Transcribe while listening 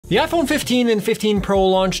The iPhone 15 and 15 Pro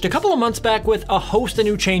launched a couple of months back with a host of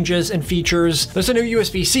new changes and features. There's a new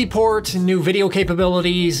USB-C port, new video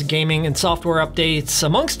capabilities, gaming and software updates,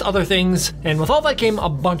 amongst other things, and with all that came a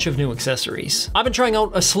bunch of new accessories. I've been trying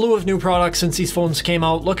out a slew of new products since these phones came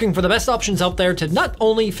out, looking for the best options out there to not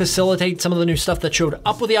only facilitate some of the new stuff that showed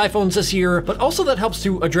up with the iPhones this year, but also that helps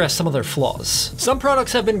to address some of their flaws. Some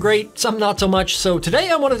products have been great, some not so much, so today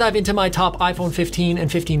I want to dive into my top iPhone 15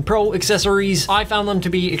 and 15 Pro accessories. I found them to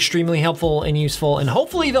be extremely helpful and useful, and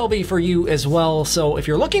hopefully they'll be for you as well. So if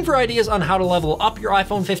you're looking for ideas on how to level up your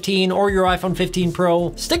iPhone 15 or your iPhone 15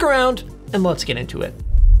 Pro, stick around and let's get into it.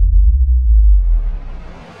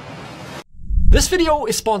 This video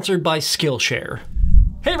is sponsored by Skillshare.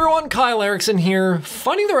 Hey everyone, Kyle Erickson here.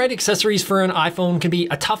 Finding the right accessories for an iPhone can be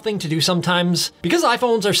a tough thing to do sometimes. Because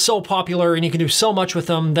iPhones are so popular and you can do so much with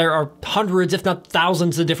them, there are hundreds if not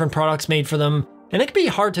thousands of different products made for them, and it can be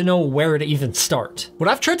hard to know where to even start. What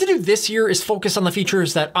I've tried to do this year is focus on the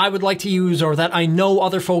features that I would like to use or that I know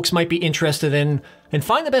other folks might be interested in, and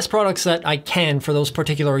find the best products that I can for those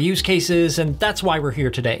particular use cases, and that's why we're here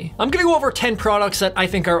today. I'm gonna go over 10 products that I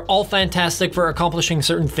think are all fantastic for accomplishing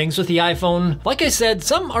certain things with the iPhone. Like I said,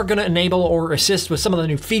 some are gonna enable or assist with some of the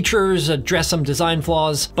new features, address some design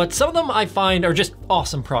flaws, but some of them I find are just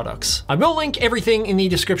awesome products. I will link everything in the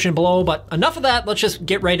description below, but enough of that, let's just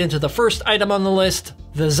get right into the first item on the list.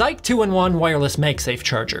 The Zike 2-in-1 wireless MagSafe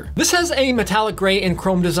charger. This has a metallic gray and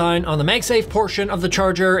chrome design on the MagSafe portion of the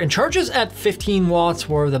charger and charges at 15 watts,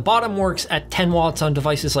 where the bottom works at 10 watts on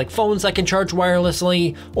devices like phones that can charge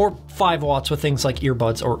wirelessly, or 5 watts with things like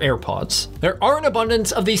earbuds or AirPods. There are an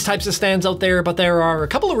abundance of these types of stands out there, but there are a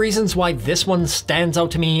couple of reasons why this one stands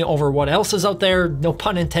out to me over what else is out there, no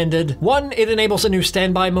pun intended. One, it enables a new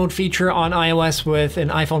standby mode feature on iOS with an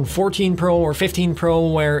iPhone 14 Pro or 15 Pro,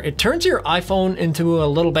 where it turns your iPhone into a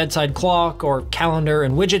little bedside clock or calendar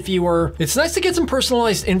and widget viewer. It's nice to get some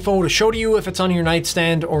personalized info to show to you if it's on your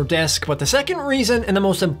nightstand or desk, but the second reason and the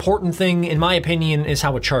most important thing in my opinion is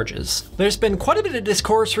how it charges. There's been quite a bit of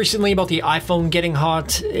discourse recently about the iPhone getting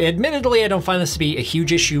hot. Admittedly, I don't find this to be a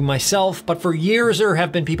huge issue myself, but for years there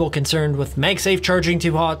have been people concerned with MagSafe charging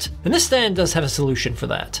too hot, and this stand does have a solution for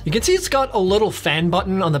that. You can see it's got a little fan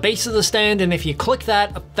button on the base of the stand, and if you click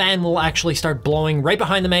that, a fan will actually start blowing right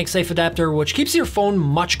behind the MagSafe adapter, which keeps your phone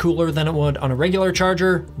much cooler than it would on a regular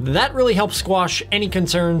charger. That really helps squash any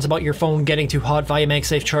concerns about your phone getting too hot via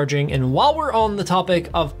MagSafe charging. And while we're on the topic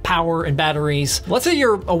of power and batteries, let's say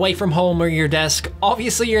you're away from home or your desk.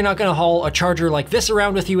 Obviously you're not going to haul a charger like this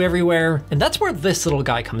around with you everywhere, and that's where this little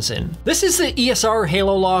guy comes in. This is the ESR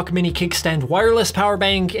Halo Lock Mini Kickstand wireless power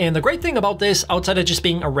bank, and the great thing about this, outside of just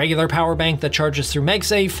being a regular power bank that charges through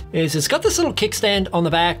MagSafe, is it's got this little kickstand on the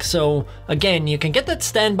back, so again, you can get that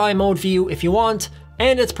standby mode view if you want,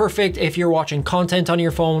 and it's perfect if you're watching content on your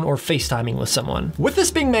phone or FaceTiming with someone. With this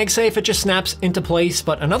being MagSafe, it just snaps into place,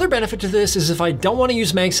 but another benefit to this is if I don't want to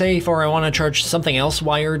use MagSafe or I want to charge something else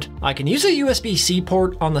wired, I can use a USB-C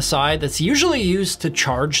port on the side that's usually used to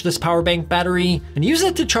charge this power bank battery and use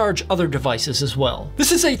it to charge other devices as well.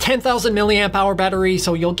 This is a 10,000 milliamp hour battery,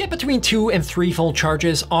 so you'll get between 2 and 3 full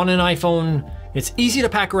charges on an iPhone. It's easy to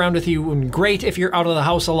pack around with you and great if you're out of the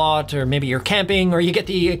house a lot, or maybe you're camping, or you get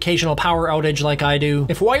the occasional power outage like I do.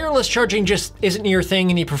 If wireless charging just isn't your thing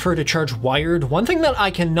and you prefer to charge wired, one thing that I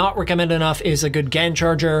cannot recommend enough is a good GAN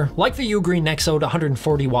charger, like the UGREEN Nexode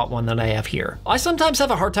 140 watt one that I have here. I sometimes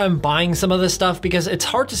have a hard time buying some of this stuff because it's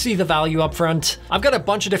hard to see the value up front. I've got a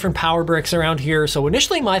bunch of different power bricks around here, so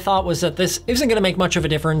initially my thought was that this isn't going to make much of a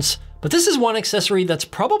difference. But this is one accessory that's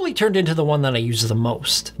probably turned into the one that I use the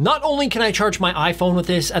most. Not only can I charge my iPhone with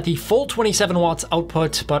this at the full 27 watts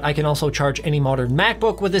output, but I can also charge any modern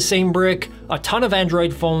MacBook with this same brick, a ton of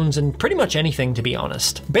Android phones, and pretty much anything, to be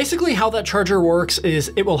honest. Basically how that charger works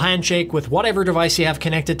is it will handshake with whatever device you have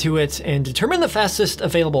connected to it and determine the fastest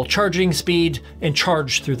available charging speed and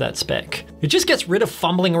charge through that spec. It just gets rid of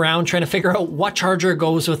fumbling around trying to figure out what charger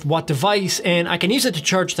goes with what device, and I can use it to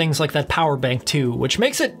charge things like that power bank too, which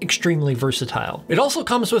makes it extremely versatile. It also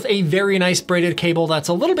comes with a very nice braided cable that's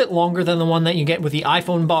a little bit longer than the one that you get with the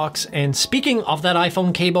iPhone box, and speaking of that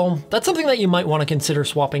iPhone cable, that's something that you might want to consider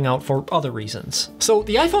swapping out for other reasons. So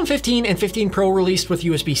the iPhone 15 and 15 Pro released with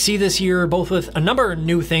USB-C this year, both with a number of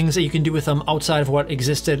new things that you can do with them outside of what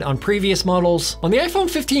existed on previous models. On the iPhone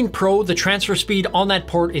 15 Pro, the transfer speed on that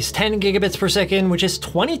port is 10 gigabits per second, which is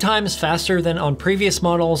 20 times faster than on previous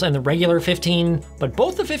models and the regular 15, but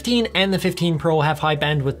both the 15 and the 15 Pro have high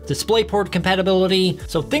bandwidth DisplayPort compatibility,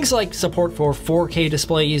 so things like support for 4K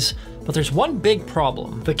displays, but there's one big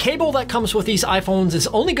problem. The cable that comes with these iPhones is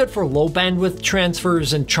only good for low bandwidth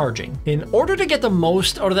transfers and charging. In order to get the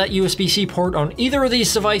most out of that USB-C port on either of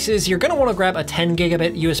these devices, you're going to want to grab a 10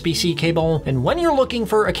 gigabit USB-C cable, and when you're looking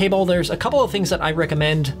for a cable, there's a couple of things that I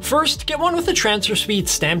recommend. First, get one with the transfer speed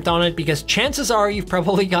stamped on it, because chances are you've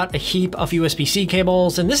probably got a heap of USB-C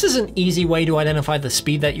cables, and this is an easy way to identify the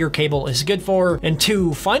speed that your cable is good for. And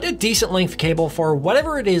two, find a decent length cable for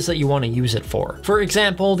whatever it is that you want to use it for. For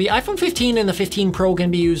example, the iPhone 15 and the 15 Pro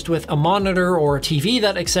can be used with a monitor or a TV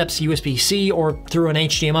that accepts USB-C or through an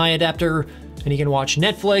HDMI adapter, and you can watch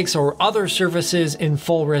Netflix or other services in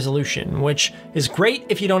full resolution, which is great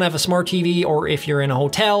if you don't have a smart TV or if you're in a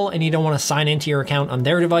hotel and you don't want to sign into your account on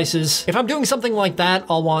their devices. If I'm doing something like that,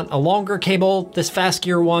 I'll want a longer cable. This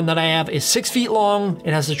FasGear one that I have is 6 feet long.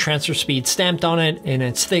 It has the transfer speed stamped on it, and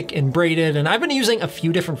it's thick and braided, and I've been using a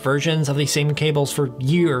few different versions of these same cables for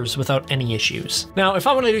years without any issues. Now, if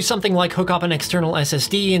I want to do something like hook up an external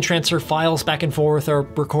SSD and transfer files back and forth or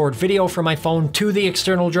record video from my phone to the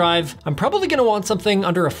external drive, I'm probably going to want something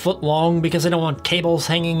under a foot long because I don't want cables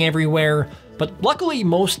hanging everywhere. But luckily,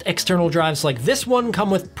 most external drives like this one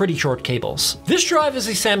come with pretty short cables. This drive is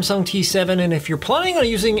a Samsung T7, and if you're planning on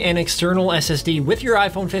using an external SSD with your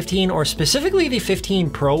iPhone 15 or specifically the 15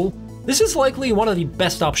 Pro, this is likely one of the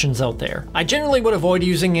best options out there. I generally would avoid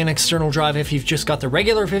using an external drive if you've just got the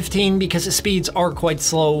regular 15 because the speeds are quite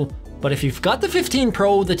slow. But if you've got the 15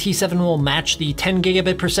 Pro, the T7 will match the 10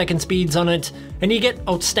 gigabit per second speeds on it, and you get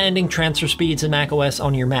outstanding transfer speeds in macOS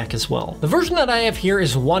on your Mac as well. The version that I have here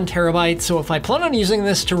is 1 terabyte, so if I plan on using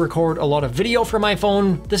this to record a lot of video from my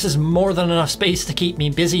phone, this is more than enough space to keep me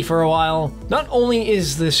busy for a while. Not only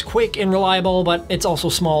is this quick and reliable, but it's also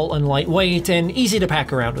small and lightweight and easy to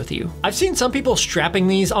pack around with you. I've seen some people strapping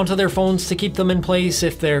these onto their phones to keep them in place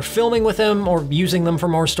if they're filming with them or using them for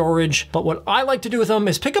more storage, but what I like to do with them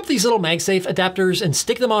is pick up these little MagSafe adapters and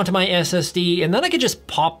stick them onto my SSD, and then I can just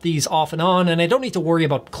pop these off and on, and I don't need to worry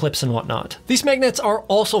about clips and whatnot. These magnets are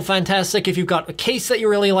also fantastic if you've got a case that you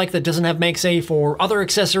really like that doesn't have MagSafe or other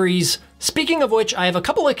accessories. Speaking of which, I have a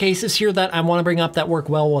couple of cases here that I want to bring up that work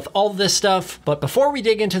well with all of this stuff, but before we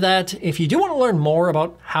dig into that, if you do want to learn more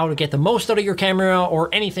about how to get the most out of your camera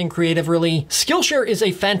or anything creative really, Skillshare is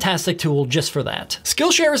a fantastic tool just for that.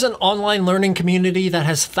 Skillshare is an online learning community that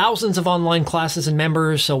has thousands of online classes and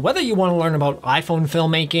members, so whether you want to learn about iPhone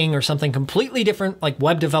filmmaking or something completely different like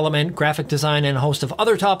web development, graphic design, and a host of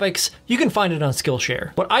other topics, you can find it on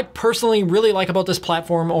Skillshare. What I personally really like about this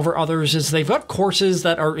platform over others is they've got courses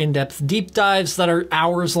that are in-depth deep dives that are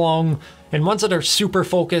hours long, and ones that are super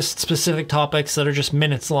focused, specific topics that are just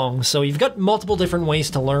minutes long, so you've got multiple different ways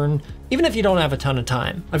to learn, even if you don't have a ton of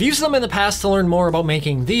time. I've used them in the past to learn more about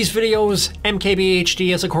making these videos.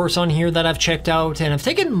 MKBHD has a course on here that I've checked out, and I've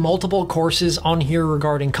taken multiple courses on here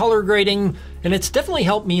regarding color grading, and it's definitely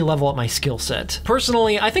helped me level up my skill set.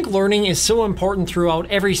 Personally, I think learning is so important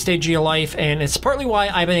throughout every stage of your life, and it's partly why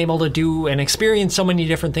I've been able to do and experience so many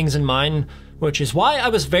different things in mine, which is why I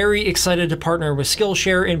was very excited to partner with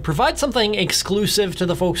Skillshare and provide something exclusive to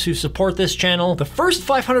the folks who support this channel. The first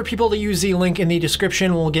 500 people to use the link in the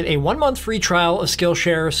description will get a 1-month free trial of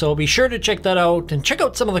Skillshare, so be sure to check that out and check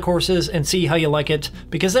out some of the courses and see how you like it,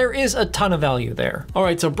 because there is a ton of value there.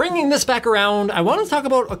 Alright, so bringing this back around, I want to talk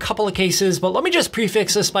about a couple of cases, but let me just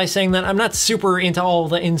prefix this by saying that I'm not super into all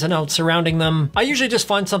the ins and outs surrounding them. I usually just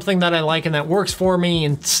find something that I like and that works for me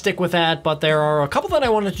and stick with that, but there are a couple that I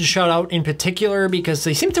wanted to shout out in particular because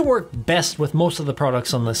they seem to work best with most of the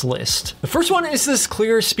products on this list. The first one is this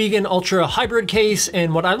clear Spigen Ultra hybrid case,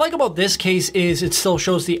 and what I like about this case is it still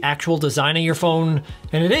shows the actual design of your phone,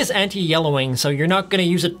 and it is anti-yellowing, so you're not going to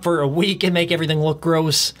use it for a week and make everything look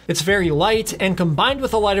gross. It's very light, and combined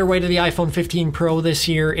with the lighter weight of the iPhone 15 Pro this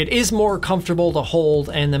year, it is more comfortable to hold,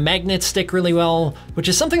 and the magnets stick really well, which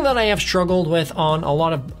is something that I have struggled with on a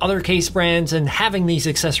lot of other case brands, and having these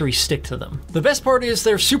accessories stick to them. The best part is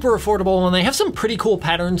they're super affordable, and they have some pretty cool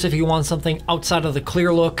patterns if you want something outside of the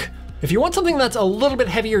clear look. If you want something that's a little bit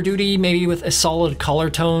heavier duty, maybe with a solid color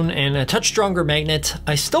tone and a touch stronger magnet,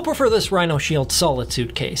 I still prefer this Rhino Shield solid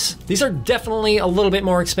suitcase. These are definitely a little bit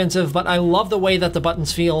more expensive, but I love the way that the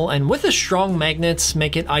buttons feel, and with the strong magnets,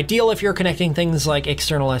 make it ideal if you're connecting things like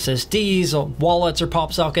external SSDs, or wallets, or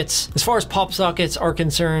pop sockets. As far as pop sockets are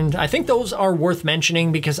concerned, I think those are worth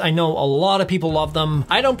mentioning because I know a lot of people love them.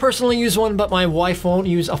 I don't personally use one, but my wife won't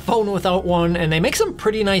use a phone without one, and they make some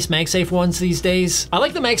pretty nice MagSafe ones these days. I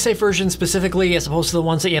like the MagSafe version specifically as opposed to the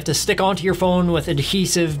ones that you have to stick onto your phone with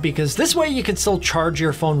adhesive, because this way you can still charge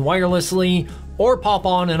your phone wirelessly or pop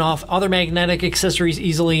on and off other magnetic accessories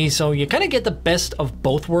easily, so you kind of get the best of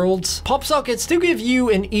both worlds. Pop sockets do give you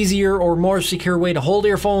an easier or more secure way to hold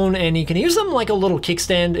your phone, and you can use them like a little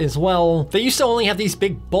kickstand as well. They used to only have these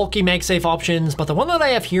big bulky MagSafe options, but the one that I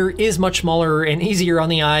have here is much smaller and easier on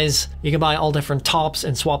the eyes. You can buy all different tops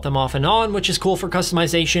and swap them off and on, which is cool for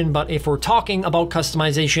customization, but if we're talking about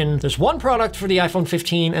customization, there's one product for the iPhone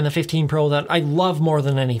 15 and the 15 Pro that I love more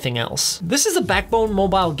than anything else. This is a Backbone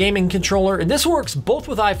mobile gaming controller, and this works both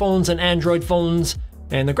with iPhones and Android phones.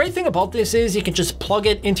 And the great thing about this is you can just plug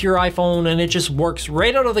it into your iPhone and it just works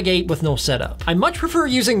right out of the gate with no setup. I much prefer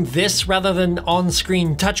using this rather than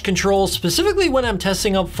on-screen touch controls, specifically when I'm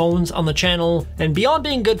testing up phones on the channel. And beyond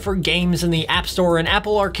being good for games in the App Store and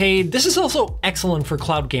Apple Arcade, this is also excellent for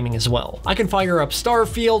cloud gaming as well. I can fire up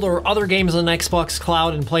Starfield or other games on Xbox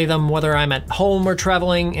Cloud and play them whether I'm at home or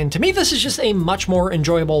traveling, and to me this is just a much more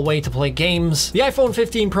enjoyable way to play games. The iPhone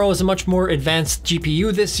 15 Pro has a much more advanced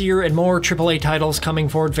GPU this year and more AAA titles coming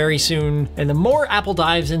forward very soon, and the more Apple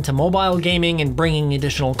dives into mobile gaming and bringing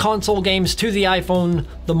additional console games to the iPhone,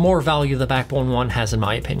 the more value the Backbone one has in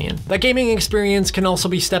my opinion. That gaming experience can also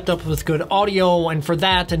be stepped up with good audio, and for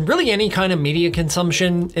that and really any kind of media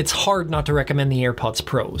consumption, it's hard not to recommend the AirPods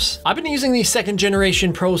Pros. I've been using the 2nd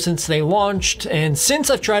generation Pro since they launched, and since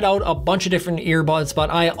I've tried out a bunch of different earbuds, but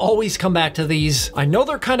I always come back to these. I know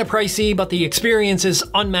they're kind of pricey, but the experience is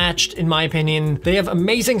unmatched in my opinion. They have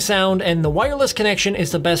amazing sound, and the wireless connection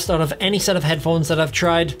is the best out of any set of headphones that I've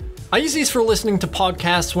tried. I use these for listening to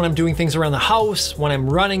podcasts when I'm doing things around the house, when I'm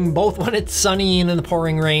running, both when it's sunny and in the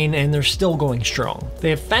pouring rain, and they're still going strong.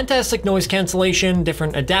 They have fantastic noise cancellation,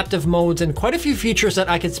 different adaptive modes, and quite a few features that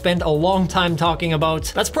I could spend a long time talking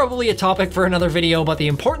about. That's probably a topic for another video, but the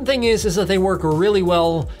important thing is that they work really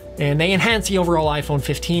well, and they enhance the overall iPhone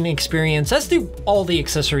 15 experience, as do all the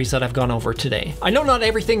accessories that I've gone over today. I know not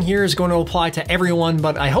everything here is going to apply to everyone,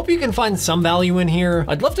 but I hope you can find some value in here.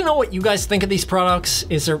 I'd love to know what you guys think of these products.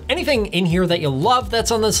 Is there anything in here that you love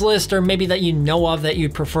that's on this list, or maybe that you know of that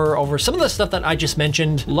you'd prefer over some of the stuff that I just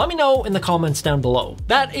mentioned? Let me know in the comments down below.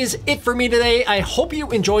 That is it for me today. I hope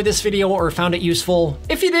you enjoyed this video or found it useful.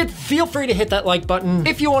 If you did, feel free to hit that like button.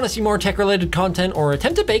 If you want to see more tech-related content or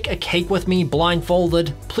attempt to bake a cake with me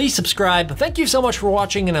blindfolded, please subscribe. Thank you so much for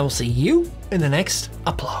watching, and I will see you in the next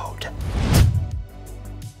upload.